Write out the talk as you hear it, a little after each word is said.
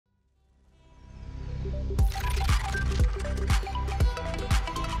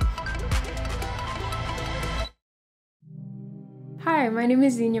Hi, my name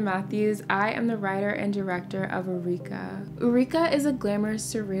is Xenia Matthews. I am the writer and director of OURIKA. OURIKA is a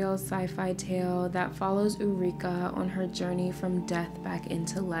glamorous, surreal sci-fi tale that follows OURIKA on her journey from death back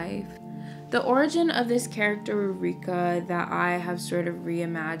into life. The origin of this character OURIKA that I have sort of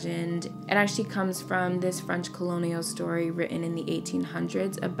reimagined, it actually comes from this French colonial story written in the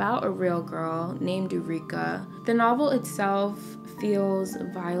 1800s about a real girl named OURIKA. The novel itself feels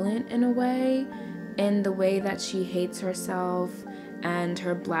violent in a way that she hates herself and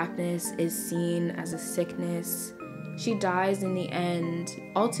her blackness is seen as a sickness. She dies in the end,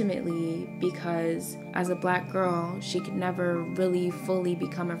 ultimately because as a black girl, she could never really fully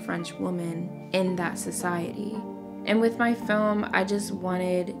become a French woman in that society. And with my film, I just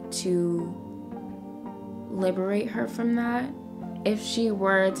wanted to liberate her from that. If she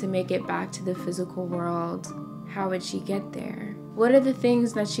were to make it back to the physical world, how would she get there? What are the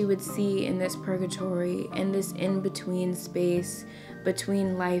things that she would see in this purgatory, in this in-between space,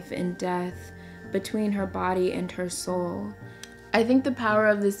 between life and death, between her body and her soul? I think the power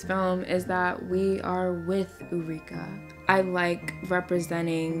of this film is that we are with OURIKA. I like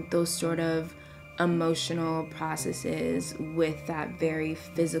representing those sort of emotional processes with that very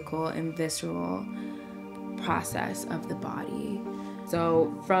physical and visceral process of the body.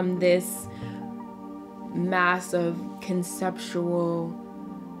 So from this mass of conceptual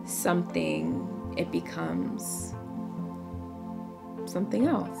something, it becomes something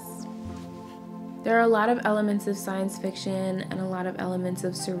else. There are a lot of elements of science fiction and a lot of elements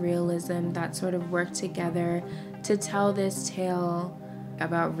of surrealism that sort of work together to tell this tale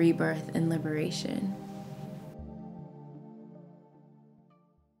about rebirth and liberation.